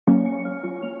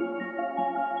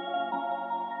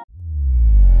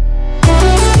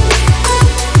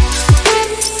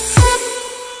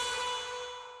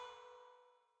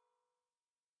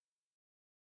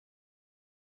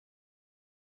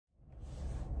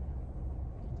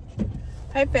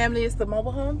Hey family, it's the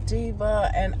Mobile Home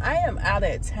Diva, and I am out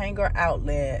at Tanger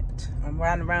Outlet. I'm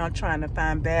riding around trying to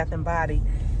find Bath & Body.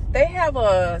 They have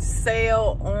a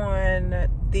sale on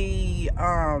the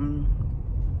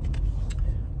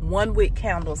 1 wick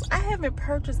candles. I haven't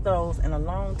purchased those in a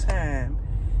long time,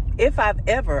 if I've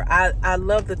ever. I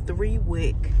love the 3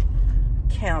 wick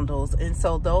candles, and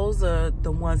so those are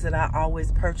the ones that I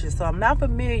always purchase. So I'm not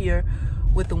familiar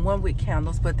with the 1 wick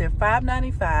candles, but they're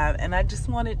 $5.95, and I just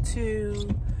wanted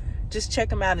to just check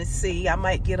them out and see. I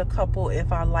might get a couple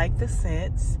if I like the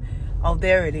scents. Oh,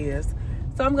 there it is.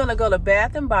 So I'm gonna go to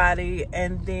Bath & Body,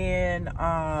 and then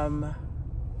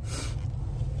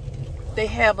they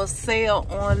have a sale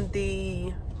on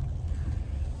the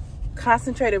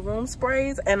concentrated room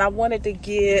sprays, and I wanted to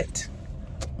get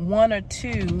 1 or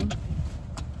 2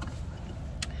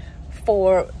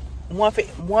 for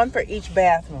one for each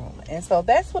bathroom. And so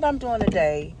that's what I'm doing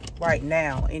today, right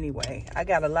now anyway. I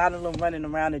got a lot of little running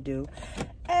around to do,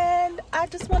 and I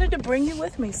just wanted to bring you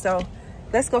with me. So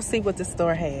let's go see what the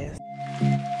store has.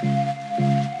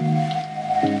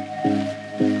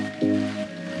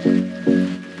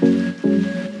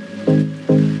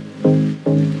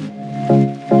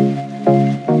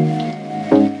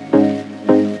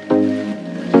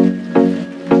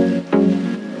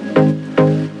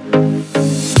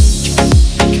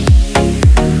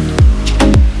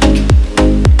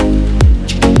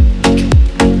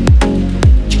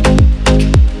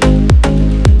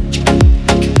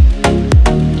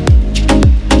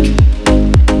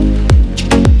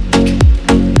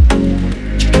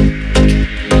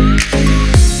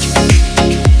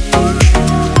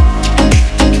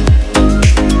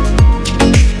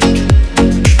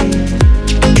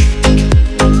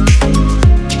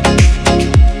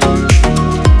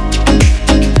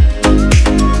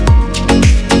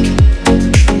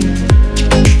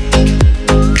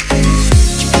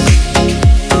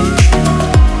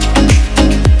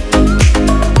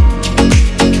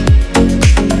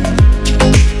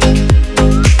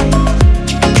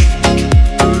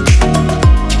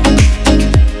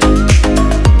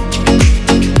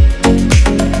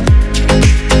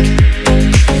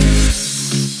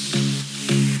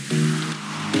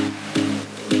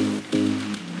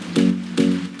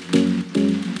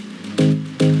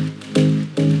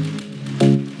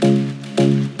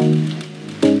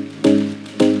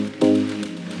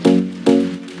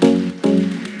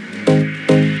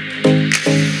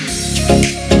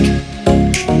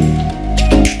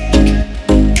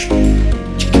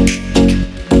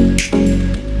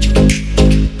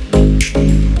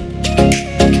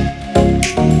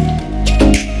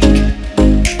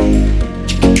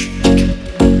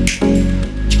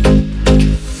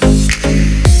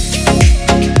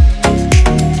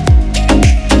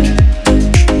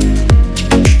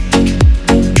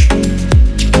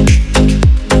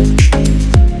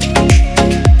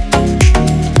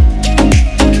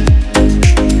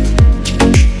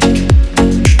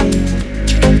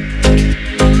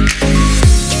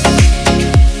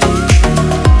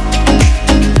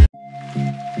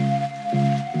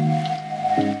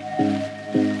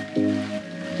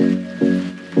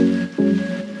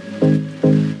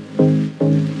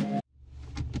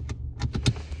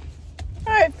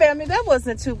 Family, that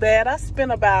wasn't too bad. I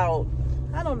spent about,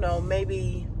 I don't know,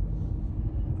 maybe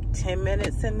 10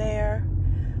 minutes in there.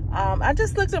 I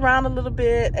just looked around a little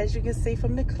bit, as you can see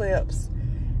from the clips,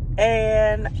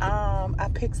 and I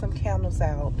picked some candles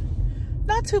out.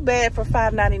 Not too bad for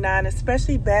 $5.99,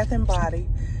 especially Bath & Body.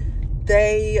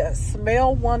 They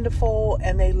smell wonderful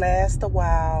and they last a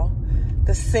while.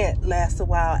 The scent lasts a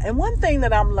while. And one thing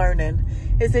that I'm learning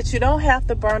is that you don't have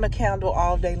to burn a candle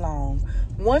all day long.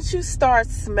 Once you start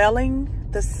smelling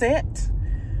the scent,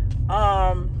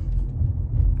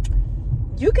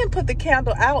 you can put the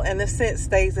candle out and the scent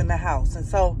stays in the house. And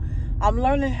so I'm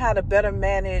learning how to better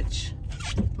manage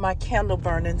my candle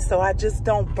burning, so I just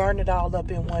don't burn it all up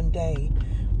in one day,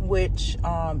 which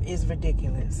is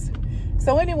ridiculous.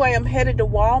 So anyway, I'm headed to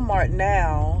Walmart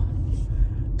now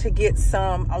to get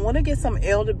some. I want to get some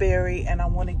elderberry, and I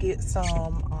want to get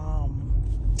some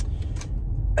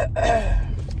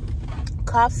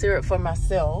cough syrup for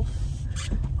myself,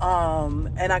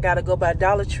 and I gotta go by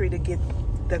Dollar Tree to get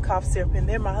the cough syrup in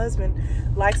there. My husband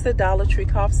likes the Dollar Tree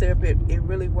cough syrup. It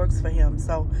really works for him,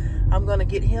 so I'm gonna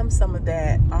get him some of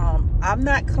that. I'm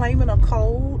not claiming a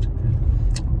cold,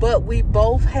 but we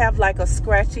both have like a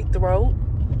scratchy throat,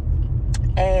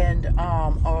 and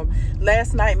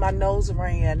last night my nose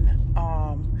ran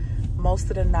most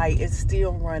of the night. It's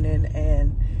still running,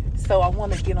 and so I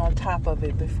want to get on top of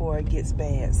it before it gets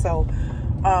bad. So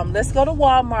let's go to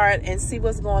Walmart and see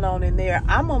what's going on in there.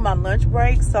 I'm on my lunch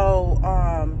break, so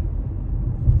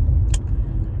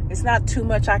It's not too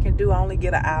much I can do. I only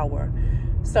get an hour.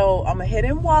 So I'm gonna head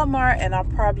in Walmart, and I'll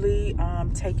probably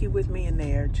take you with me in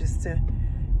there just to,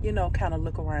 you know, kind of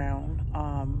look around.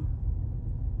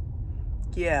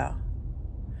 Yeah.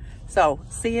 So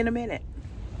see you in a minute.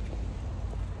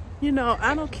 You know,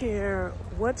 I don't care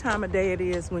what time of day it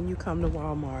is when you come to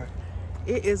Walmart.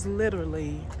 It is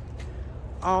literally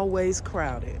always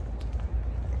crowded.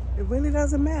 It really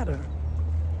doesn't matter.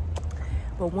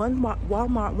 But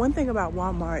one thing about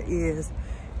Walmart is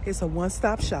it's a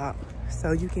one-stop shop.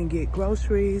 So you can get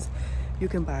groceries, you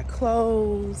can buy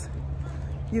clothes,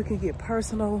 you can get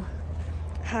personal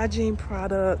hygiene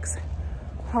products,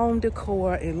 home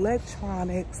decor,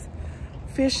 electronics,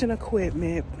 fishing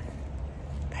equipment,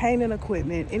 painting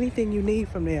equipment, anything you need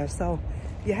from there. So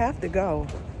you have to go,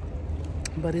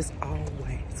 but it's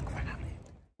always crowded.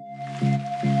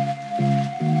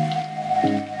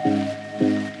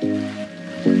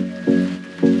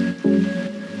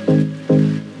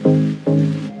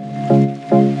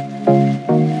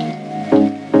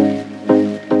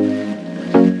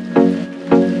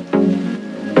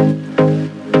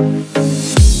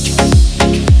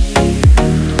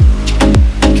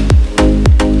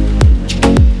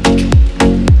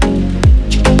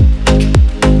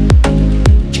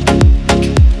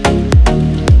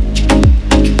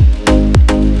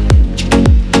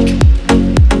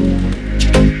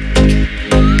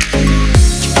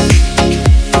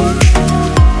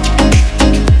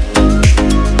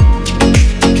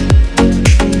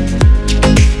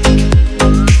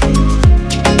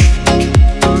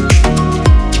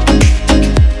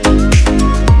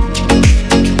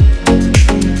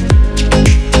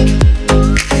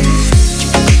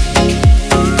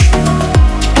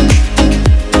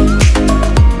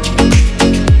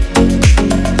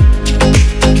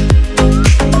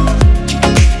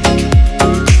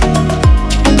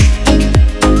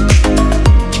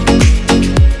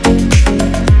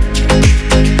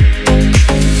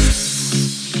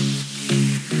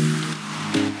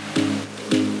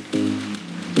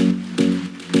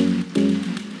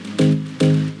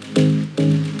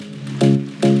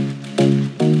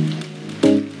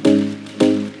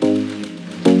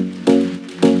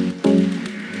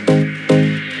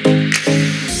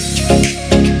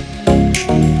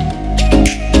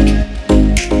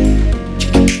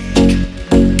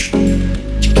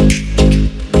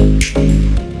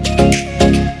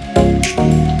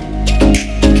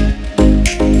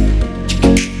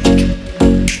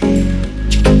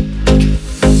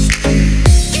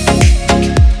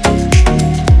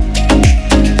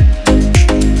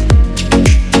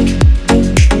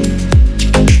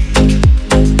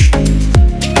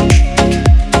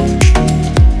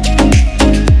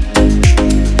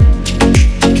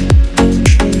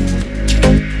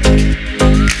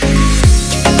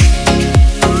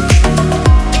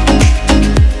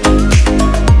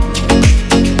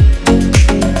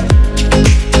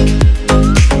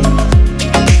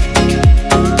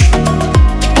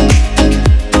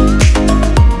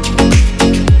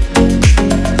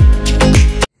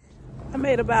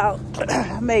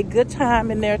 I made good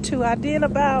time in there too. I did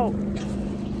about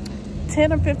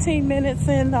 10 or 15 minutes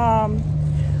in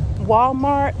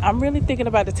Walmart. I'm really thinking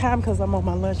about the time because I'm on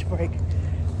my lunch break.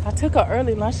 I took an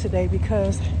early lunch today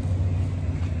because,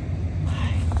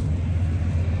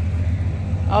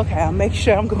 okay, I'll make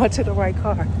sure I'm going to the right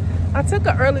car. I took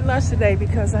an early lunch today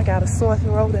because I got a sore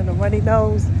throat and a runny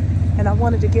nose, and I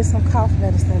wanted to get some cough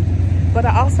medicine. But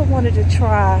I also wanted to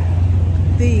try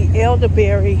the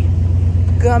elderberry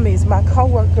gummies. My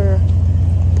coworker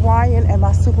Brian and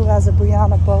my supervisor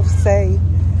Brianna both say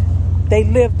they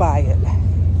live by it,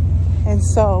 and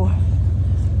so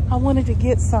I wanted to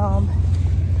get some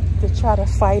to try to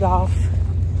fight off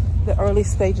the early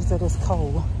stages of this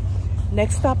cold.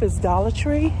 Next stop is Dollar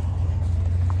Tree,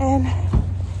 and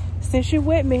since you're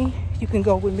with me, you can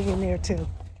go with me in there too.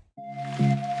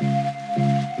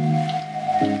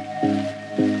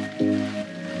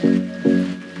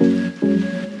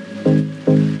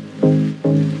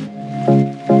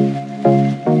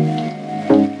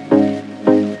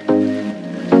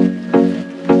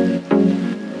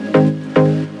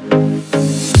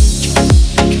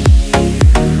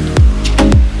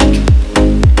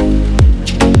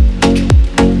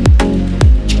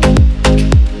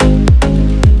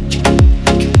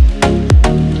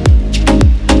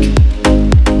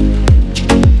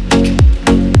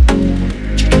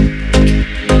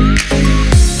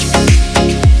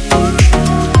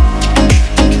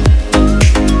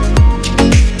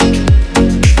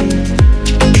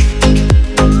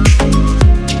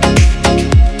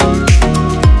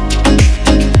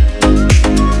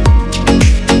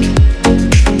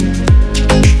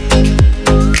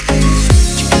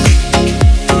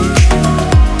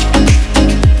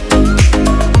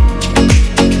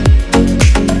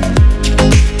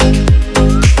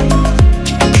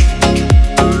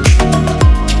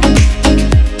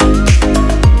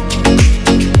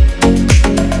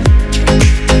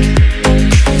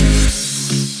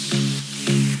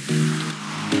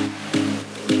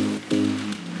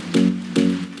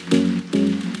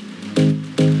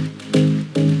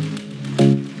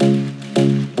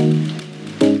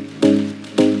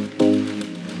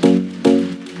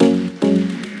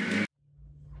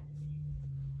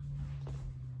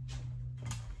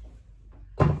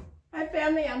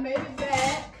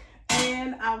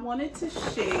 wanted to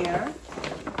share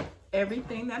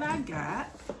everything that I got.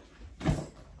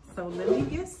 So let me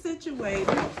get situated.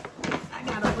 I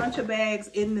got a bunch of bags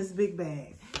in this big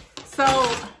bag. So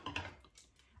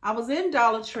I was in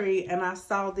Dollar Tree and I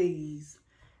saw these.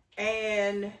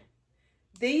 And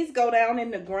these go down in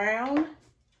the ground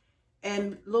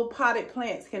and little potted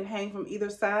plants can hang from either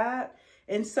side.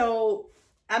 And so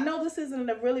I know this isn't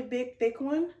a really big, thick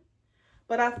one,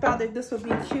 but I thought that this would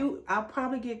be cute. I'll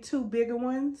probably get 2 bigger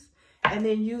ones and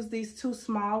then use these 2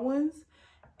 small ones.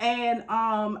 And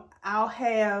I'll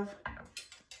have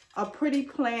a pretty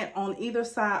plant on either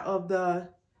side of the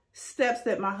steps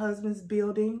that my husband's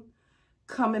building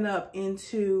coming up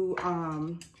into,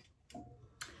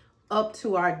 up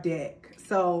to our deck.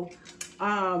 So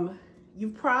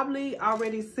you've probably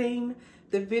already seen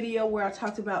the video where I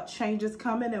talked about changes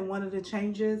coming, and one of the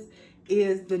changes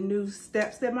is the new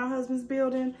steps that my husband's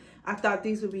building. I thought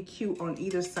these would be cute on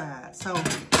either side. So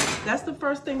that's the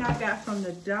first thing I got from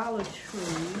the Dollar Tree.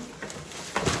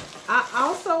 I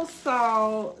also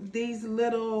saw these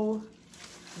little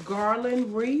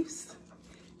garland wreaths.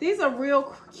 These are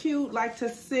real cute, like to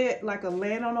sit like a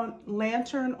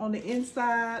lantern on the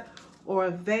inside, or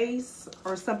a vase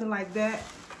or something like that.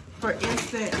 For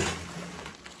instance,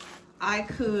 I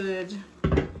could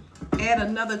add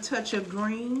another touch of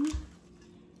green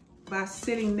by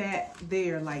sitting that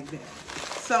there like that.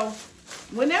 So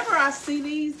whenever I see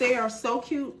these, they are so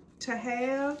cute to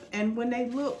have. And when they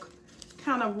look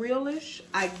kind of realish,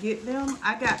 I get them.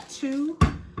 I got 2.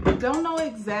 Don't know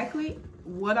exactly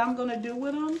what I'm gonna do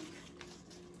with them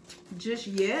just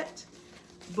yet,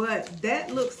 but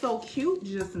that looks so cute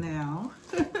just now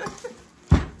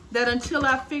that until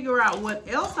I figure out what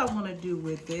else I want to do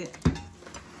with it,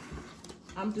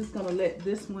 I'm just gonna let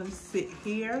this one sit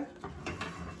here.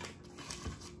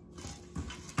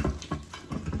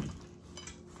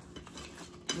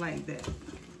 Like that.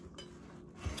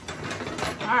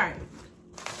 All right,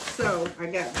 so I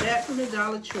got that from the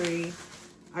Dollar Tree.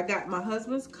 I got my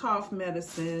husband's cough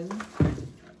medicine.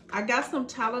 I got some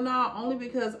Tylenol only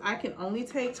because I can only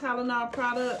take Tylenol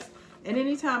products. And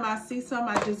anytime I see some,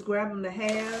 I just grab them to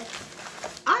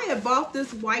have. I had bought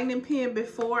this whitening pen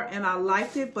before and I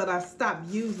liked it, but I stopped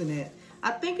using it.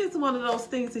 I think it's one of those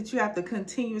things that you have to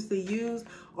continuously use,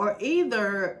 or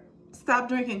either stop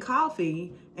drinking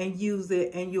coffee and use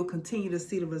it and you'll continue to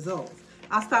see the results.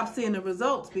 I stopped seeing the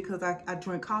results because I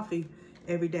drink coffee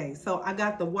every day. So I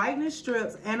got the whitening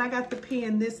strips and I got the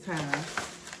pen this time.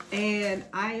 And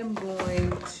I am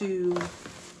going to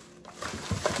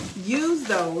use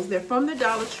those. They're from the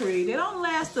Dollar Tree. They don't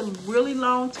last a really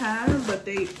long time, but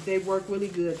they work really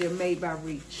good. They're made by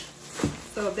Reach.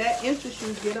 So if that interests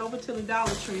you, get over to the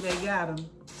Dollar Tree. They got them.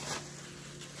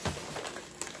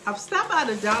 I've stopped by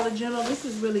the Dollar General. This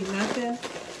is really nothing.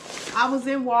 I was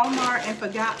in Walmart and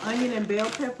forgot onion and bell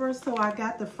peppers, so I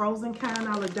got the frozen kind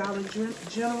out of Dollar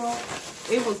General.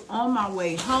 It was on my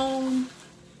way home,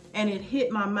 and it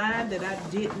hit my mind that I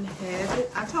didn't have it.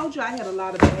 I told you I had a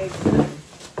lot of bags in there.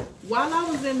 While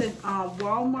I was in the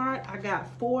Walmart, I got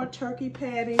 4 turkey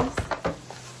patties,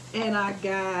 and I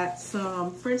got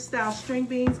some French style string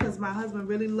beans because my husband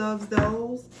really loves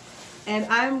those. And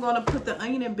I'm gonna put the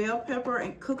onion and bell pepper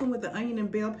and cook them with the onion and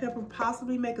bell pepper,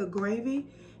 possibly make a gravy.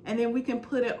 And then we can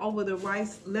put it over the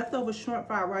rice, leftover shrimp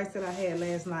fried rice that I had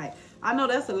last night. I know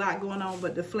that's a lot going on,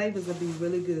 but the flavors will be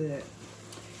really good.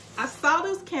 I saw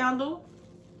this candle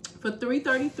for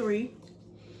 $3.33.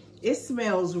 It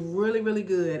smells really, really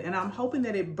good. And I'm hoping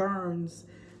that it burns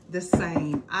the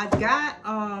same. I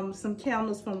got some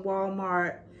candles from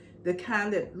Walmart, the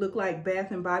kind that look like Bath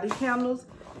and Body candles.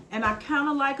 And I kind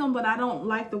of like them, but I don't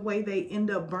like the way they end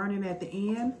up burning at the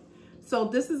end. So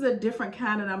this is a different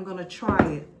kind and I'm gonna try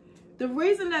it. The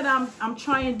reason that I'm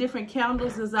trying different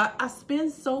candles is I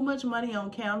spend so much money on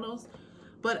candles,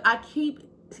 but I keep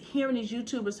hearing these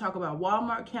YouTubers talk about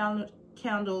Walmart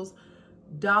candles,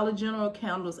 Dollar General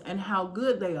candles, and how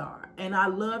good they are. And I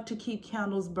love to keep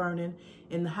candles burning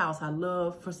in the house. I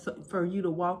love for you to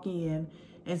walk in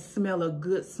and smell a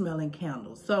good smelling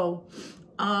candle. So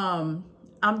I'm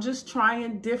just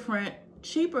trying different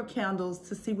cheaper candles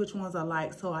to see which ones I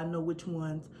like, so I know which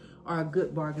ones are a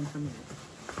good bargain for me.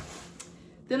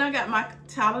 Then I got my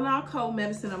Tylenol cold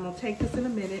medicine. I'm gonna take this in a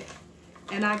minute.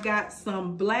 And I got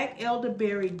some black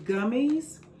elderberry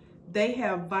gummies. They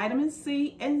have vitamin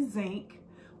C and zinc.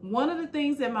 One of the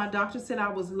things that my doctor said I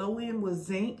was low in was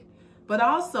zinc, but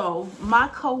also my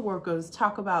coworkers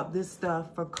talk about this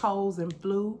stuff for colds and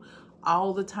flu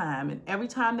all the time. And every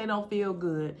time they don't feel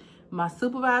good, my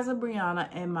supervisor, Brianna,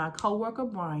 and my coworker,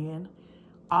 Brian,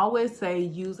 always say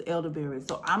use elderberry.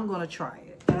 So I'm gonna try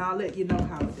it and I'll let you know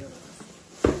how it does.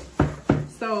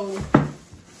 So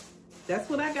that's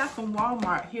what I got from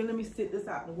Walmart. Here, let me sit this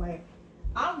out the way.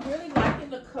 I'm really liking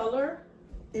the color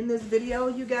in this video,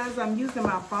 you guys. I'm using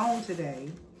my phone today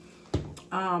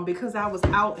because I was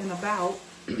out and about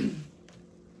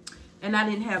and I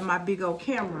didn't have my big old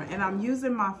camera. And I'm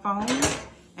using my phone,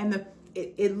 and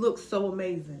it looks so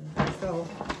amazing. So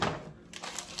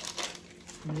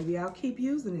maybe I'll keep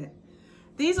using it.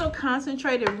 These are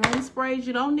concentrated room sprays.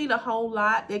 You don't need a whole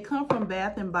lot. They come from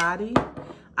Bath and Body.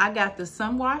 I got the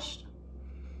Sun Washed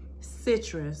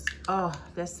Citrus. Oh,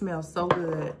 that smells so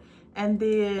good. And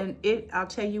then I'll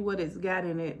tell you what it's got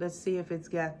in it. Let's see if it's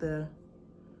got the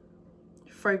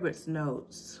fragrance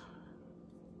notes.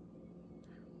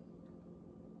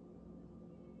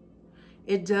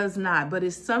 It does not, but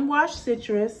it's Sun Washed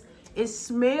Citrus. It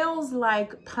smells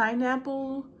like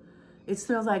pineapple. It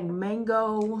smells like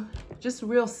mango, just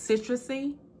real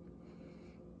citrusy.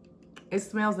 It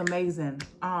smells amazing.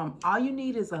 All you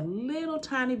need is a little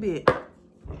tiny bit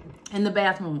in the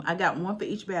bathroom. I got one for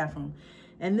each bathroom.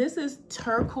 And this is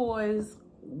Turquoise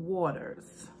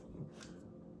Waters.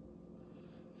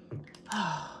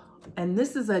 And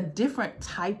this is a different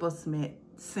type of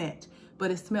scent,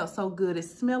 but it smells so good. It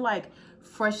smells like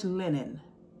fresh linen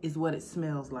is what it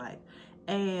smells like.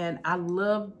 And I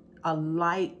love a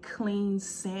light, clean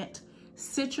scent.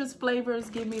 Citrus flavors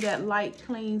give me that light,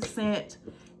 clean scent.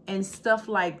 And stuff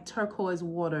like Turquoise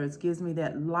Waters gives me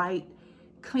that light,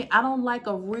 clean. I don't like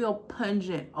a real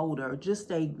pungent odor, just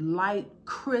a light,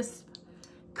 crisp,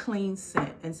 clean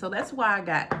scent. And so that's why I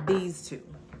got these two.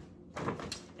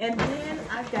 And then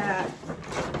I got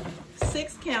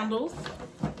 6 candles,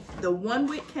 the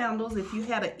 1-wick candles. If you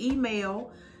had an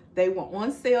email, they were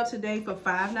on sale today for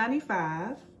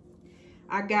 $5.95.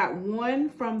 I got one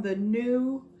from the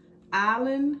new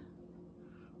Island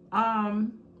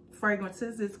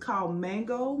fragrances. It's called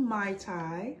Mango Mai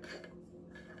Tai.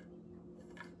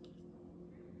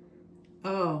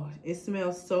 Oh, it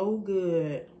smells so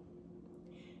good.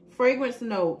 Fragrance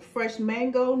note: fresh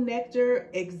mango, nectar,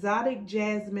 exotic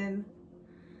jasmine,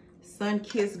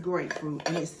 sun-kissed grapefruit.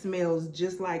 And it smells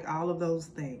just like all of those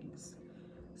things.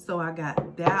 So I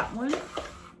got that one, so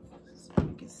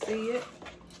you can see it.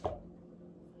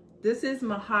 This is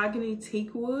Mahogany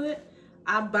Teakwood.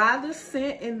 I buy the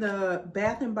scent in the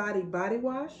Bath and Body body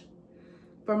wash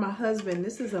for my husband.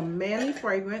 This is a manly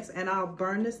fragrance, and I'll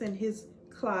burn this in his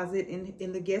closet,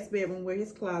 in the guest bedroom where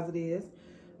his closet is.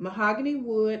 Mahogany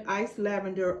wood, iced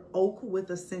lavender, oak with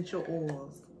essential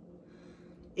oils.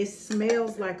 It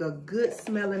smells like a good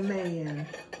smelling man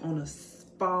on a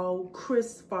fall,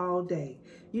 crisp fall day.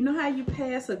 You know how you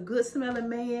pass a good smelling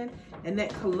man and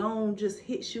that cologne just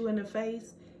hits you in the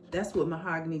face? That's what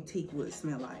Mahogany Teakwood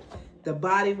smell like. The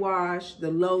body wash, the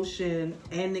lotion,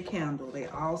 and the candle, they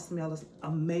all smell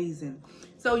amazing.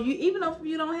 So even if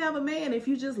you don't have a man, if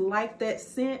you just like that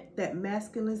scent, that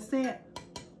masculine scent,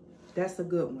 that's a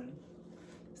good one.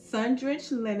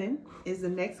 Sun-Drenched Linen is the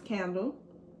next candle.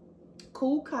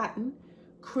 Cool Cotton,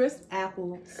 Crisp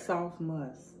Apple, Soft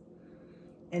Musk.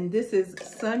 And this is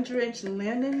Sun-Drenched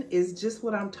Linen is just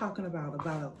what I'm talking about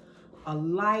a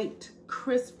light,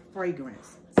 crisp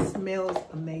fragrance. Smells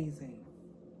amazing.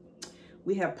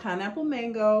 We have pineapple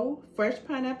mango, fresh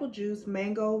pineapple juice,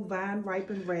 mango, vine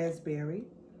ripened raspberry.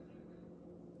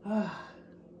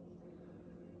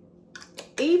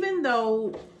 Even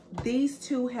though these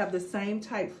two have the same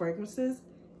type fragrances,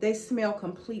 they smell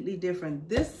completely different.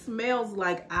 This smells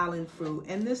like island fruit,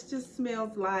 and this just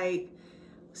smells like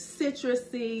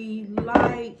citrusy,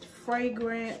 light,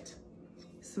 fragrant.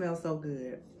 Smells so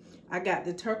good. I got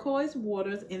the Turquoise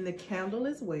Waters in the candle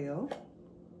as well.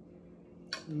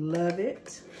 Love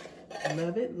it.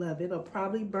 Love it, love it. I'll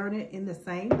probably burn it in the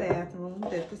same bathroom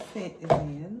that the scent is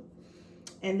in.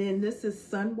 And then this is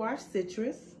Sun Washed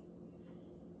Citrus,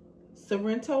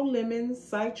 Sorrento Lemon,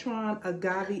 Citron,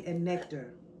 Agave, and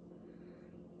Nectar.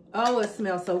 Oh, it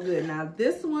smells so good. Now,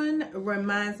 this one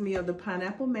reminds me of the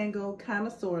Pineapple Mango, kind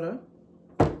of, sort of.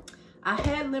 I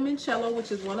had Limoncello,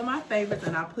 which is one of my favorites,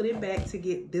 and I put it back to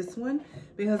get this one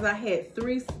because I had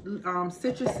 3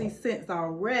 citrusy scents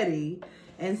already.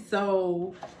 And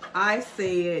so I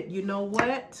said, you know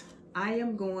what? I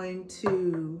am going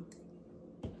to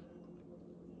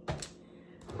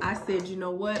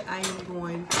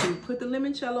put the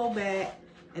Limoncello back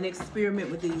and experiment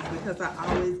with these because I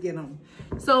always get them.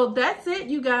 So that's it,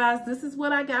 you guys. This is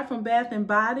what I got from Bath and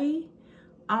Body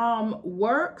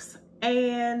Works,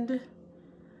 and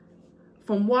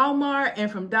from Walmart,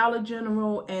 and from Dollar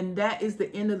General. And that is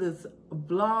the end of this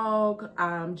vlog.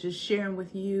 I'm just sharing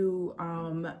with you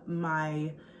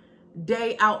my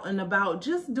day out and about,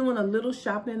 just doing a little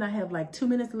shopping. I have like 2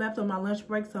 minutes left on my lunch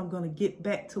break, so I'm going to get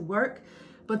back to work.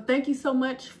 But thank you so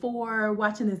much for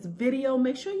watching this video.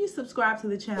 Make sure you subscribe to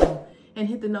the channel and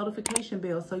hit the notification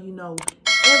bell so you know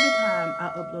every time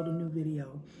I upload a new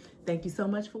video. Thank you so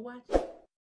much for watching.